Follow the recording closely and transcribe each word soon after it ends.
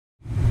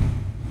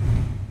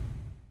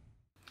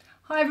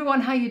Hi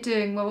everyone, how are you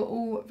doing? Well, we're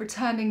all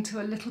returning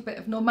to a little bit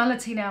of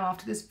normality now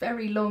after this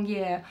very long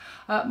year.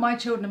 My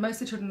children and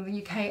most of the children in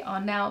the UK are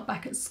now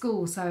back at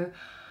school, so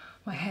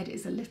my head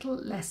is a little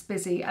less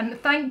busy. And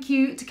thank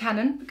you to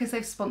Canon because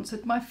they've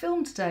sponsored my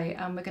film today,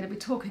 and we're going to be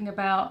talking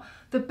about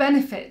the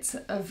benefits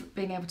of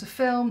being able to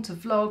film, to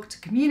vlog, to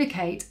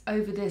communicate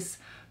over this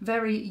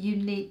very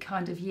unique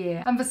kind of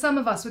year. And for some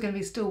of us, we're going to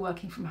be still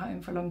working from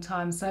home for a long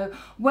time. So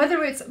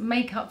whether it's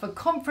makeup for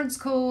conference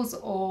calls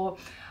or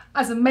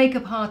as a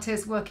makeup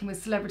artist working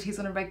with celebrities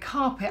on a red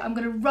carpet, I'm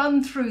going to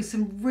run through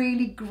some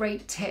really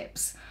great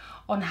tips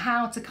on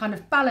how to kind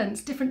of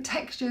balance different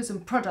textures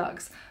and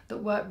products that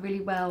work really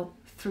well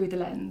through the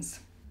lens.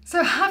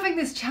 So having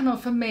this channel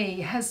for me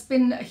has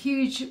been a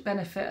huge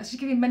benefit. It's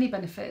given me many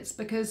benefits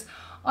because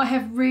I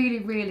have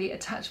really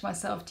attached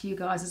myself to you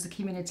guys as a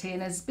community,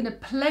 and it's been a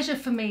pleasure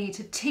for me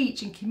to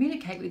teach and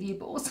communicate with you,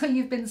 but also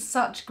you've been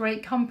such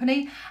great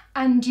company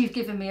and you've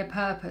given me a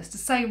purpose to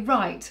say,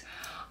 right,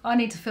 I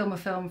need to film a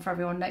film for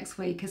everyone next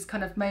week has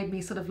kind of made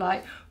me sort of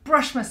like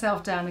brush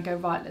myself down and go,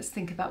 right, let's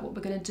think about what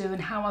we're going to do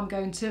and how I'm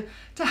going to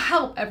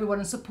help everyone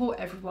and support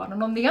everyone.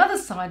 And on the other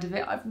side of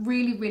it, I've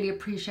really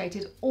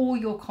appreciated all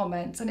your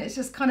comments, and it's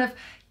just kind of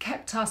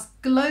kept us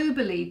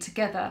globally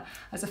together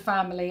as a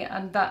family,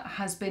 and that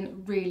has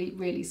been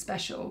really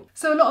special.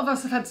 So a lot of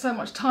us have had so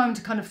much time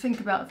to kind of think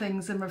about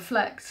things and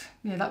reflect,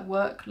 you know, that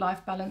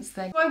work-life balance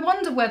thing. So I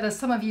wonder whether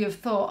some of you have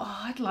thought, oh,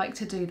 I'd like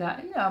to do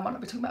that. You know, I might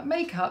not be talking about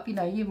makeup, you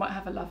know, you might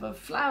have a love of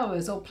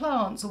flowers or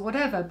plants or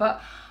whatever,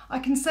 but I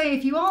can say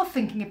if you are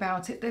thinking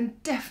about it, then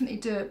definitely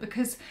do it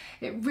because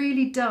it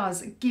really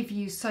does give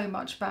you so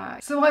much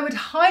back. So I would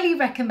highly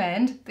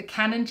recommend the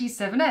Canon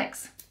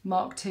G7X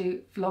Mark II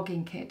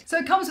vlogging kit. So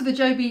it comes with a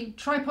Joby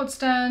tripod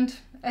stand,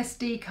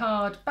 SD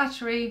card,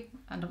 battery,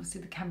 and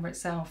obviously the camera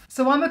itself.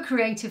 So I'm a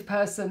creative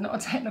person, not a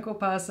technical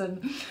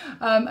person.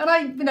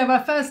 And when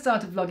I first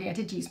started vlogging, I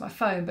did use my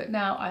phone, but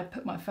now I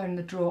put my phone in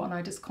the drawer and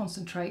I just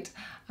concentrate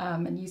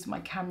and use my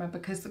camera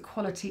because the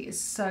quality is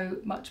so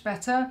much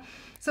better.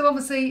 So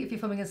obviously, if you're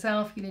filming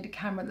yourself, you need a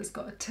camera that's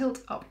got a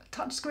tilt-up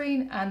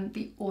touchscreen and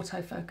the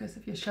autofocus.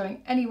 If you're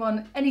showing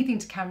anyone anything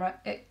to camera,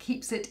 it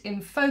keeps it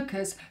in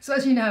focus. So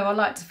as you know, I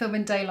like to film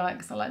in daylight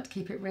because I like to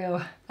keep it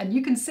real. And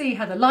you can see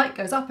how the light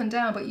goes up and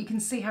down, but you can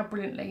see how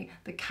brilliantly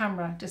the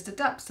camera just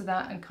adapts to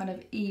that and kind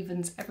of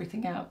evens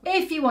everything out.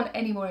 If you want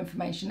any more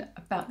information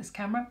about this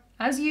camera,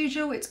 as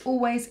usual, it's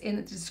always in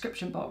the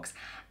description box.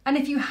 And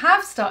if you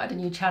have started a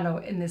new channel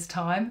in this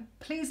time,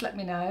 please let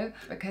me know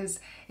because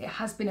it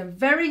has been a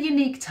very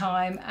unique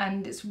time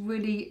and it's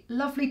really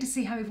lovely to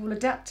see how we've all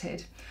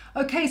adapted.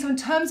 Okay, so in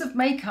terms of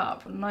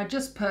makeup, and I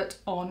just put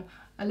on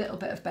a little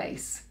bit of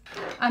base.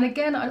 And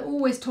again, I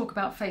always talk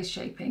about face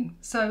shaping.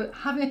 So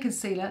having a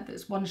concealer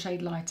that's one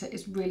shade lighter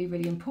is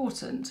really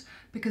important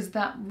because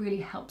that really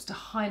helps to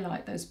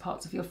highlight those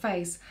parts of your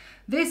face.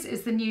 This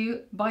is the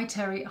new By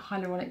Terry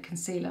Hyaluronic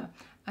Concealer,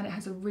 and it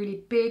has a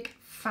really big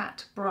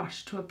fat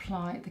brush to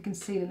apply the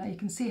concealer. Now you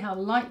can see how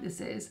light this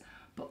is,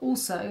 but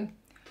also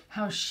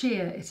how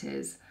sheer it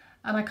is.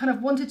 And I kind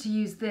of wanted to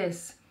use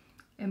this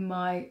in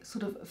my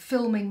sort of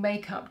filming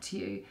makeup to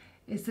you,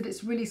 is that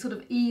it's really sort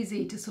of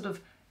easy to sort of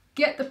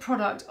get the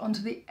product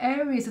onto the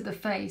areas of the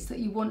face that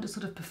you want to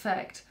sort of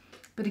perfect.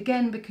 But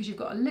again, because you've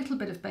got a little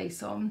bit of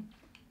base on,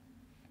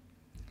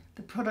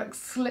 the product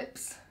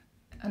slips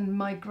and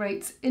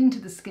migrates into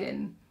the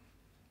skin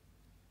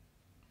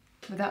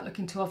without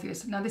looking too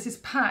obvious. Now this is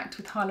packed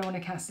with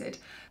hyaluronic acid.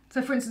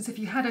 So for instance, if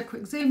you had a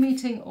quick Zoom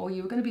meeting or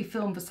you were going to be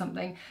filmed for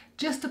something,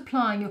 just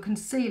applying your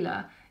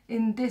concealer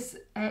in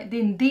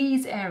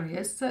these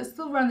areas, so it's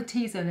still around the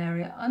T-zone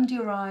area, under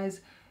your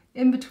eyes,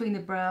 in between the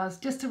brows,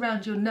 just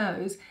around your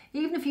nose,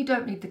 even if you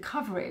don't need the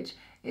coverage,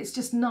 it's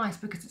just nice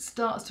because it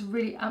starts to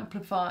really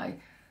amplify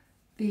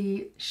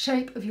the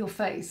shape of your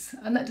face,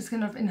 and that just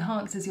kind of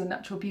enhances your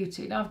natural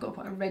beauty. Now I've got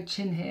quite a red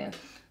chin here,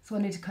 so I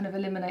need to kind of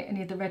eliminate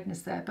any of the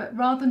redness there. But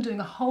rather than doing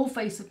a whole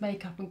face of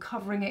makeup and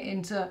covering it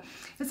into,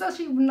 it's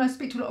actually when I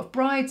speak to a lot of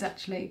brides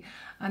actually,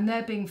 and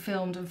they're being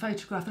filmed and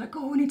photographed, they're like,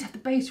 oh, we need to have the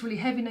base really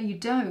heavy. No, you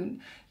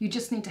don't. You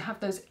just need to have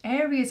those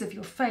areas of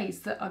your face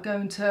that are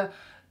going to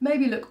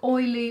maybe look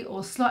oily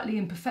or slightly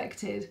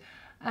imperfected,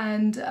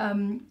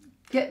 and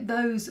get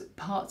those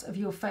parts of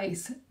your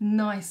face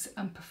nice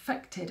and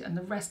perfected, and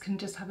the rest can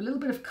just have a little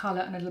bit of colour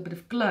and a little bit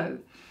of glow.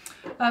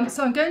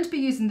 So I'm going to be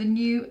using the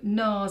new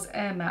NARS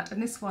Air Matte,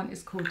 and this one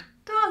is called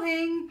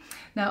Darling.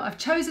 Now I've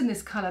chosen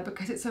this colour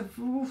because it's a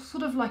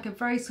sort of like a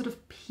very sort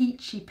of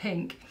peachy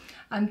pink,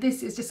 and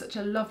this is just such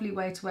a lovely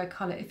way to wear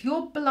colour. If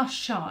you're blush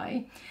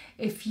shy,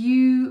 if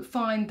you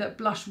find that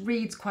blush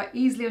reads quite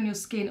easily on your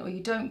skin, or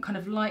you don't kind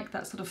of like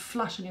that sort of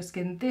flush on your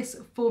skin, this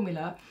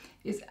formula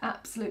is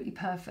absolutely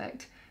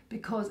perfect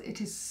because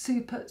it is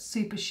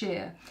super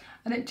sheer,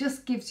 and it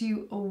just gives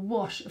you a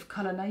wash of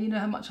colour. Now you know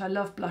how much I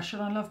love blusher,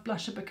 and I love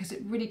blusher because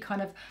it really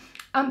kind of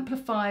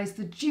amplifies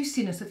the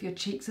juiciness of your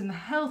cheeks and the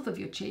health of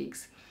your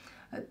cheeks.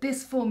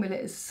 This formula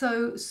is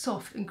so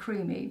soft and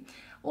creamy.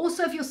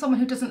 Also, if you're someone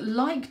who doesn't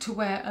like to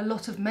wear a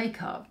lot of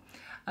makeup,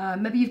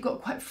 maybe you've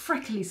got quite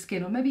freckly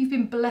skin, or maybe you've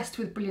been blessed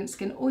with brilliant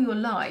skin all your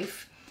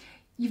life,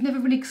 you've never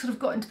really sort of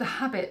got into the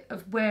habit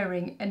of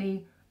wearing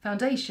any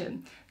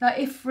foundation. Now,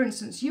 if, for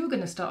instance, you were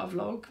going to start a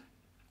vlog,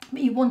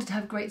 but you wanted to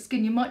have great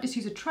skin, you might just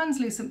use a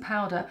translucent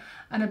powder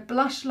and a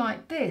blush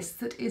like this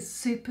that is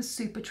super,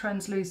 super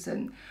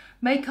translucent.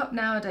 Makeup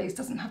nowadays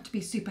doesn't have to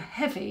be super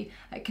heavy,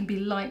 it can be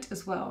light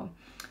as well.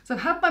 So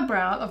I've had my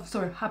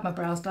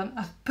brows done.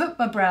 I've put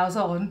my brows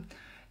on.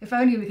 If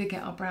only we could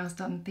get our brows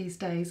done these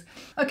days.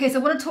 Okay, so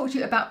I want to talk to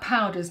you about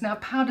powders. Now,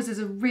 powders is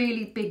a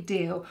really big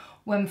deal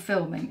when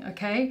filming,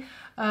 okay?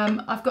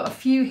 I've got a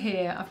few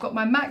here. I've got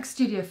my MAC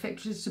Studio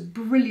Fix, which is a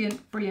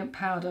brilliant, brilliant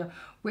powder,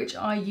 which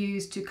I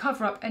use to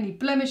cover up any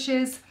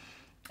blemishes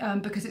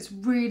because it's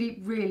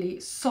really, really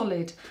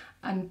solid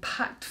and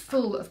packed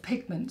full of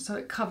pigment, so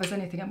it covers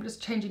anything. I'm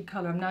just changing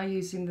colour. I'm now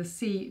using the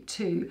C2,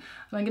 and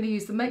I'm going to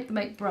use the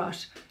Make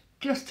brush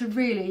just to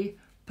really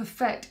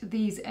perfect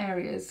these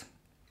areas.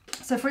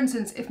 So for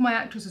instance, if my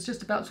actress was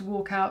just about to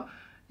walk out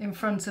in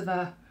front of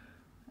a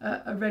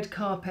red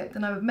carpet,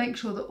 then I would make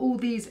sure that all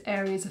these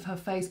areas of her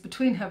face,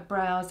 between her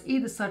brows,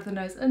 either side of the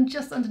nose, and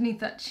just underneath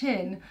that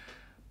chin,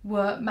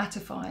 were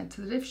mattified,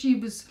 so that if she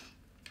was,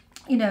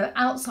 you know,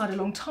 outside a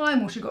long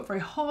time, or she got very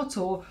hot,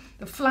 or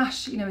the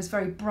flash, you know, is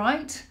very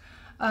bright,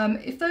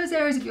 if those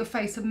areas of your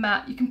face are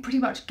matte, you can pretty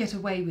much get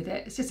away with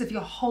it. It's just if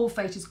your whole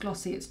face is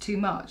glossy, it's too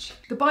much.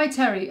 The By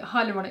Terry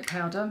Hyaluronic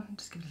Powder,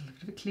 just give it a little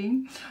bit of a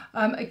clean,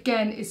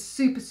 again, is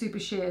super, super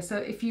sheer. So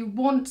if you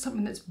want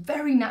something that's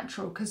very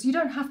natural, because you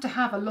don't have to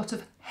have a lot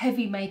of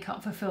heavy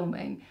makeup for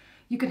filming,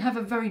 you can have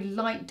a very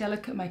light,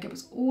 delicate makeup.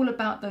 It's all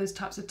about those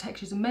types of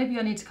textures, and maybe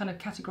I need to kind of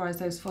categorize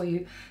those for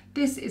you.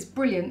 This is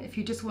brilliant if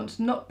you just want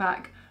to knock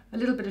back a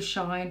little bit of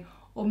shine,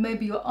 or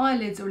maybe your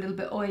eyelids are a little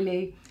bit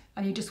oily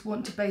and you just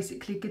want to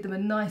basically give them a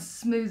nice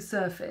smooth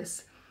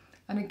surface.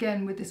 And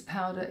again, with this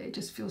powder, it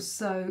just feels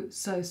so,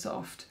 so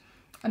soft.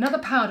 Another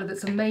powder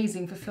that's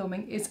amazing for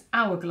filming is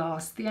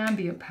Hourglass, the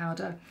ambient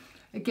powder.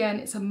 Again,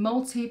 it's a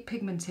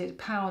multi-pigmented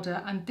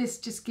powder, and this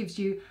just gives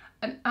you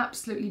an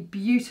absolutely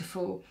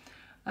beautiful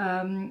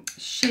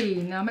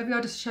sheen. Now, maybe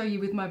I'll just show you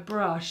with my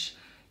brush.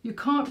 You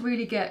can't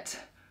really get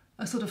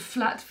a sort of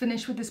flat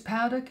finish with this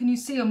powder. Can you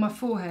see on my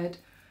forehead?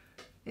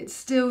 It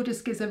still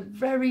just gives a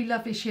very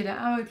lovely sheen.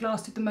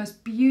 Hourglass did the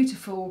most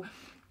beautiful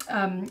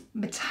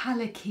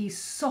metallic-y,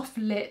 soft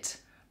lit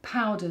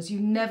powders.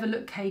 You never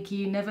look cakey,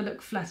 you never look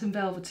flat and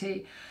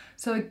velvety.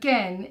 So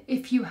again,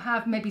 if you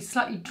have maybe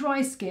slightly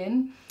dry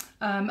skin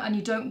and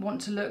you don't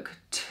want to look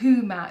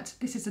too matte,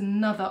 this is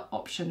another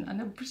option,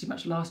 and it'll pretty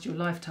much last you a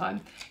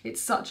lifetime.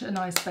 It's such a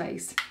nice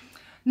base.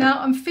 Now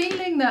I'm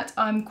feeling that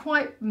I'm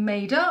quite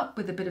made up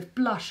with a bit of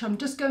blush. I'm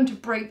just going to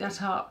break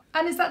that up.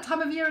 And it's that time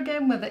of year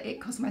again where the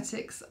IT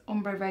Cosmetics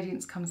Ombre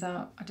Radiance comes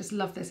out. I just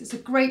love this. It's a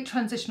great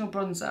transitional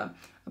bronzer.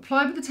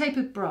 Applied with a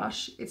tapered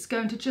brush, it's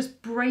going to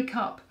just break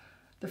up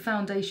the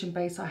foundation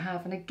base I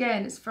have. And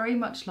again, it's very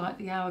much like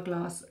the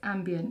Hourglass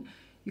Ambient.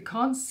 You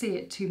can't see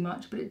it too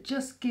much, but it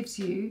just gives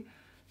you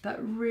that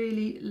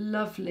really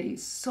lovely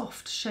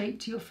soft shape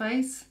to your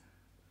face.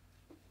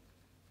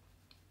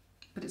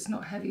 But it's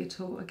not heavy at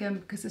all, again,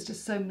 because there's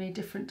just so many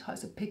different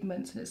types of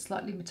pigments and it's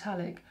slightly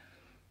metallic,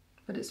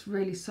 but it's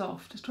really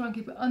soft. Just try and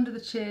keep it under the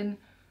chin,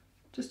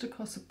 just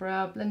across the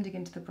brow, blending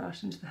into the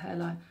brush, into the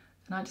hairline.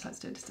 And I just like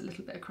to do it just a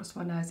little bit across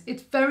my nose.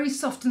 It's very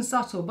soft and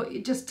subtle, but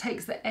it just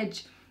takes the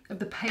edge of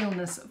the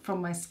paleness from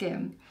my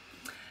skin.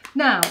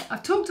 Now,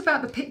 I've talked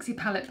about the Pixie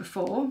palette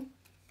before,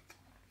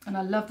 and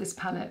I love this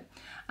palette.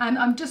 And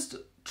I'm just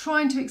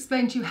trying to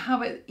explain to you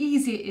how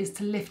easy it is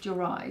to lift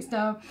your eyes.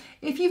 Now,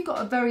 if you've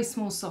got a very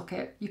small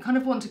socket, you kind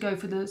of want to go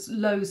for the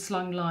low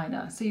slung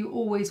liner. So you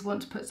always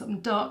want to put some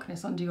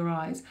darkness under your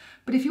eyes.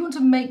 But if you want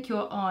to make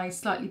your eye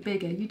slightly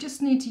bigger, you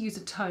just need to use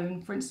a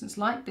tone, for instance,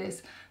 like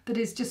this, that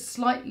is just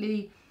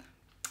slightly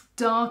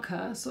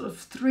darker, sort of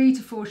 3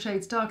 to 4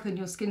 shades darker than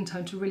your skin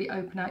tone to really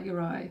open out your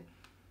eye.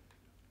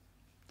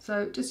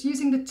 So just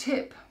using the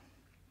tip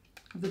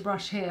of the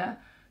brush here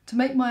to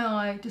make my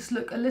eye just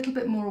look a little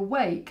bit more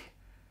awake.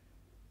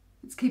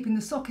 It's keeping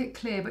the socket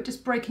clear, but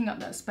just breaking up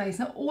that space.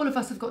 Now, all of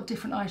us have got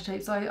different eye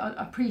shapes. I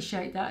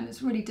appreciate that, and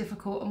it's really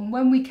difficult. And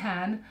when we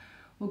can,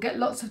 we'll get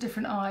lots of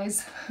different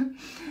eyes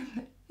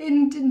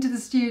into the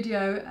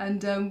studio,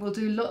 and we'll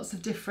do lots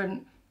of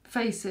different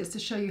faces to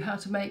show you how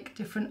to make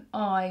different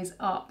eyes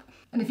up.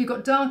 And if you've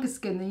got darker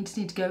skin, then you just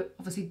need to go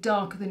obviously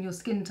darker than your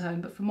skin tone.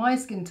 But for my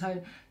skin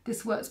tone,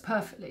 this works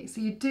perfectly.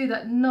 So you do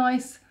that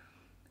nice,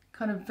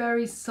 kind of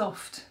very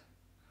soft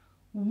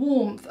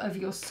warmth over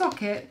your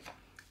socket,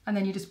 and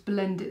then you just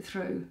blend it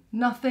through.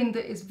 Nothing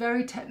that is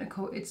very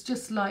technical. It's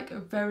just like a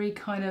very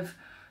kind of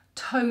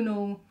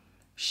tonal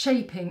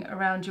shaping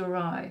around your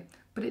eye.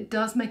 But it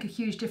does make a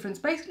huge difference,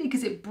 basically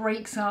because it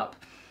breaks up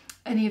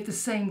any of the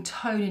same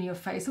tone in your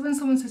face. So when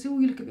someone says, oh,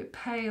 you look a bit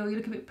pale, you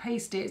look a bit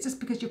pasty, it's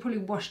just because you're probably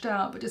washed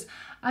out, but just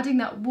adding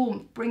that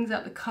warmth brings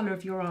out the colour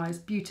of your eyes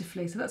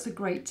beautifully. So that's a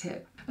great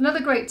tip.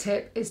 Another great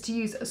tip is to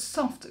use a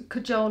soft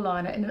cajole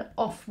liner in an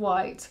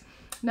off-white.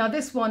 Now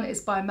this one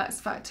is by Max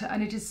Factor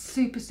and it is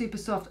super, super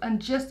soft,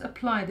 and just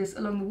apply this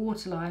along the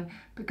waterline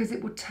because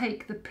it will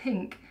take the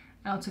pink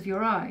out of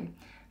your eye.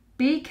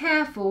 Be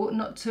careful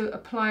not to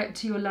apply it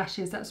to your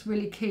lashes, that's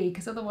really key,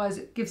 because otherwise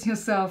it gives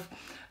yourself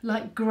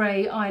like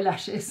grey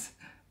eyelashes,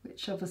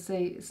 which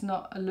obviously is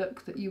not a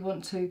look that you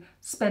want to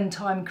spend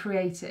time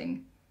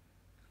creating.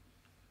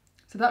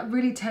 So that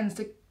really tends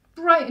to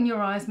brighten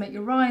your eyes, make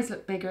your eyes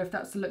look bigger if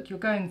that's the look you're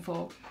going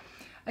for.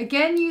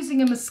 Again,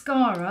 using a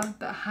mascara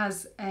that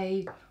has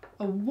a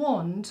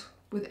wand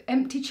with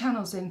empty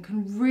channels in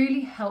can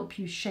really help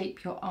you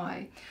shape your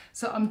eye.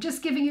 So I'm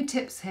just giving you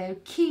tips here,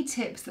 key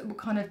tips that will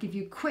kind of give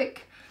you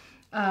quick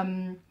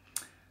eye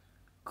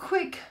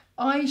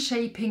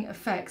shaping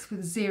effects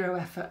with zero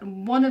effort.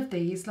 And one of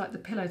these, like the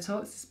Pillow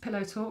Talk, this is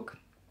Pillow Talk,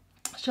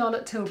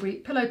 Charlotte Tilbury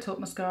Pillow Talk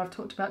mascara, I've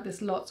talked about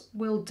this lots,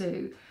 will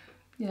do.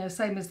 You know,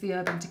 same as the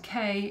Urban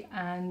Decay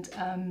and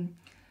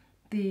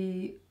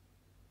the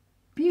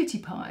Beauty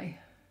Pie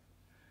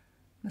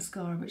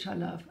mascara, which I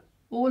love.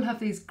 All have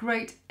these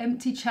great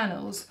empty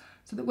channels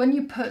so that when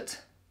you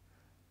put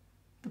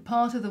the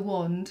part of the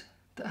wand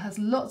that has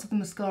lots of the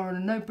mascara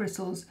and no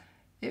bristles,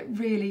 it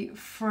really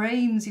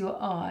frames your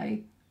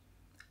eye,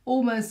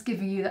 almost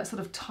giving you that sort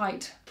of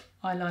tight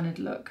eyelinered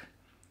look,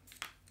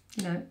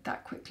 you know,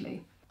 that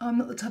quickly. I'm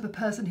not the type of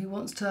person who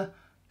wants to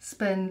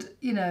spend,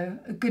 you know,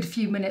 a good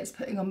few minutes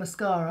putting on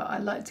mascara. I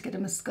like to get a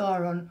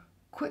mascara on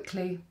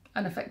quickly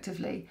and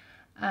effectively,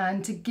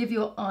 and to give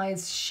your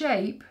eyes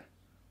shape,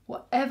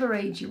 whatever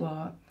age you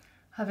are,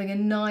 having a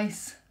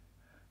nice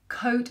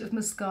coat of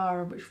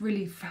mascara which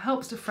really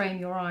helps to frame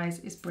your eyes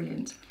is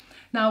brilliant.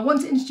 Now I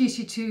want to introduce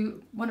you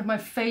to one of my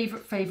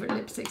favourite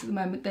lipsticks at the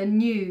moment. They're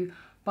new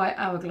by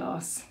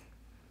Hourglass.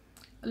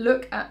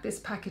 Look at this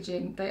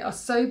packaging. They are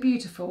so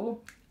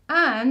beautiful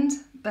and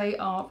they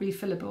are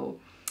refillable.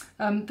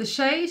 The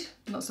shade,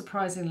 not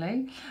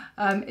surprisingly,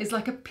 is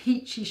like a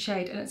peachy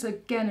shade, and it's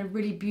again a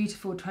really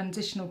beautiful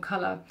transitional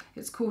colour.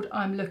 It's called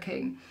I'm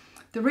Looking.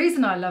 The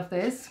reason I love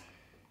this,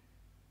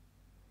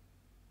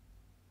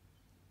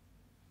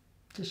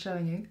 just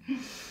showing you,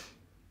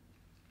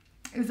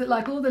 is that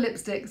like all the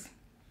lipsticks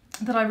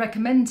that I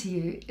recommend to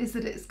you, is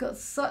that it's got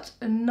such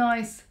a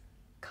nice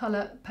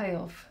colour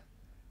payoff.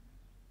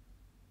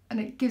 And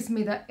it gives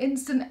me that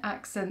instant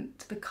accent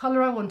to the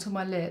colour I want on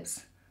my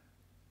lips.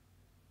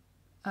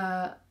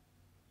 But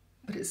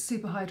it's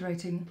super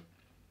hydrating.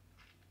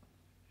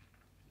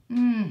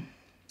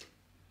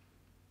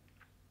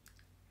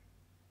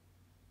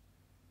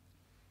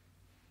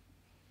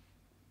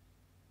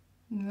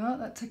 Well,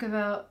 that took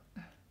about,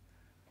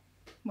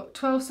 what,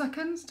 12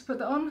 seconds to put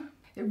that on?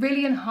 It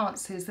really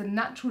enhances the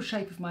natural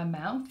shape of my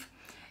mouth.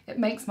 It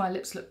makes my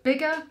lips look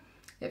bigger.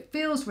 It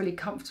feels really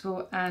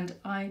comfortable, and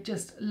I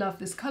just love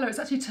this colour. It's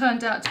actually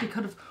turned out to be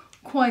kind of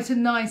quite a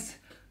nice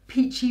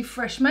peachy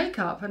fresh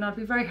makeup, and I'd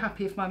be very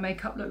happy if my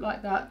makeup looked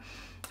like that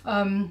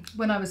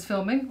when I was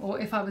filming, or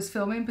if I was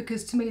filming,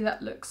 because to me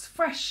that looks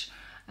fresh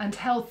and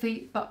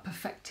healthy but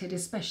perfected,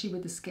 especially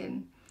with the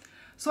skin.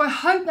 So I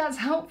hope that's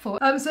helpful.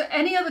 So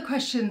any other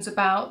questions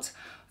about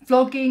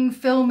vlogging,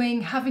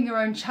 filming, having your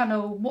own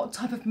channel, what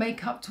type of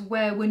makeup to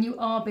wear when you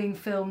are being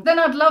filmed, then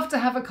I'd love to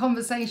have a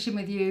conversation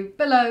with you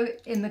below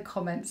in the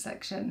comments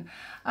section.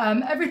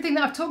 Everything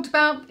that I've talked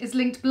about is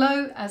linked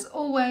below as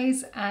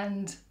always,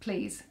 and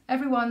please,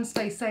 everyone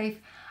stay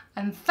safe,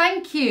 and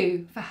thank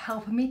you for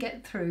helping me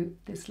get through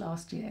this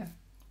last year.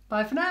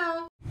 Bye for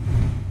now.